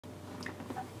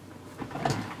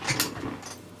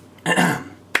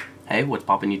Hey, what's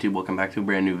poppin' YouTube? Welcome back to a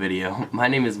brand new video. My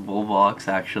name is Volvox,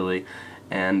 actually,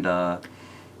 and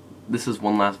this is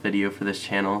one last video for this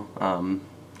channel.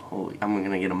 Holy, I'm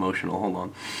gonna get emotional,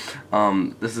 hold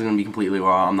on. This is gonna be completely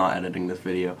raw, I'm not editing this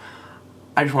video.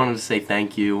 I just wanted to say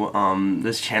thank you.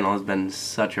 This channel has been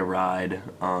such a ride.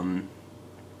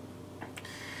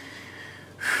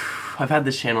 I've had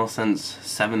this channel since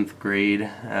 7th grade,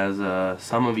 as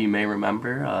some of you may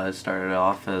remember. It started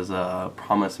off as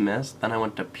Promise Mist, then I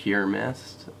went to Pure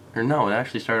Mist. Or no, it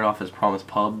actually started off as Promise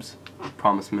Pubs,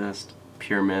 Promise Mist,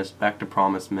 Pure Mist, back to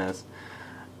Promise Mist,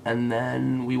 and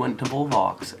then we went to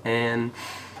Volvox. And,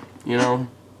 you know,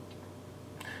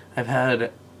 I've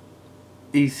had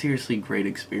a seriously great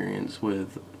experience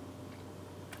with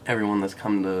everyone that's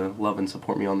come to love and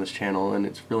support me on this channel, and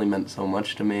it's really meant so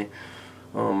much to me.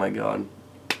 Oh my god.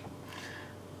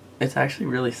 It's actually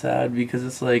really sad because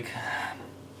it's like,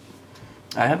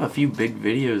 I have a few big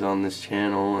videos on this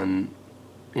channel, and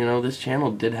you know, this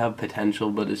channel did have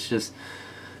potential, but it's just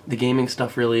the gaming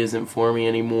stuff really isn't for me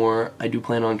anymore. I do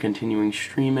plan on continuing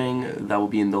streaming. That will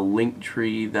be in the link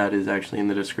tree that is actually in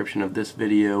the description of this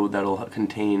video. That'll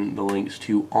contain the links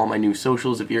to all my new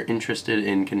socials if you're interested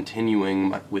in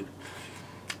continuing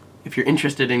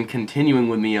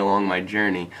with me along my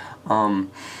journey.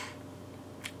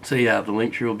 So yeah, the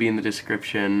link tree will be in the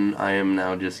description. I am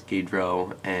now just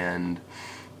Gaydro, and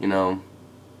you know,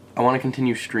 I want to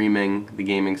continue streaming the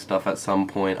gaming stuff at some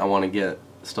point. I want to get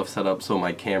stuff set up so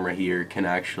my camera here can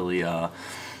actually you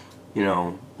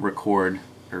know, record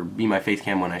or be my face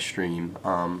cam when I stream.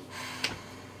 But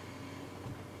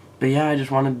yeah, I just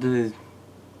wanted to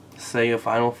say a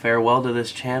final farewell to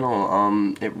this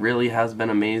channel. It really has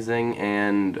been amazing,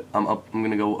 and I'm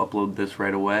gonna go upload this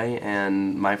right away,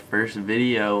 and my first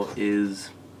video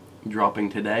is dropping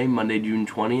today, Monday, June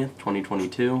 20th,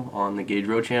 2022 on the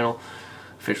Gaydro channel.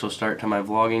 Official start to my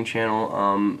vlogging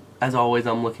channel. As always,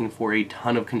 I'm looking for a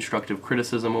ton of constructive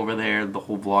criticism over there. The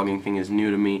whole vlogging thing is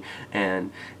new to me,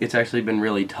 and it's actually been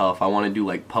really tough. I want to do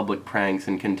like public pranks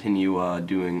and continue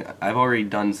doing, I've already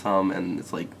done some, and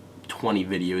it's like 20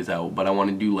 videos out, but I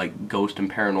want to do like ghost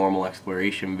and paranormal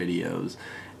exploration videos,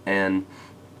 and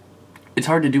it's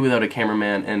hard to do without a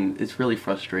cameraman, and it's really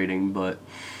frustrating, but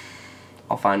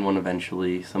I'll find one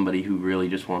eventually, somebody who really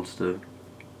just wants to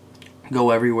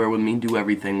go everywhere with me, do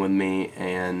everything with me,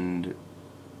 and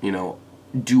you know,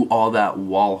 do all that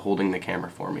while holding the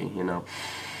camera for me, you know.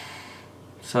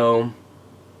 So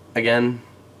again,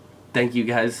 thank you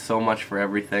guys so much for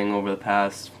everything over the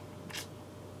past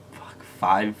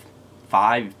five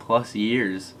plus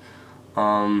years.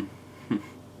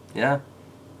 Yeah,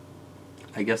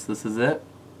 I guess this is it.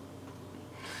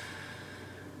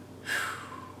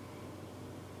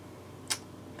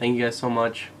 Thank you guys so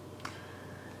much.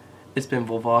 It's been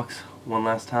Volvox one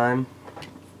last time,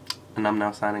 and I'm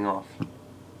now signing off.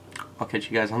 I'll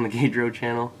catch you guys on the Gaydro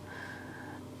channel.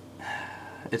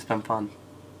 It's been fun.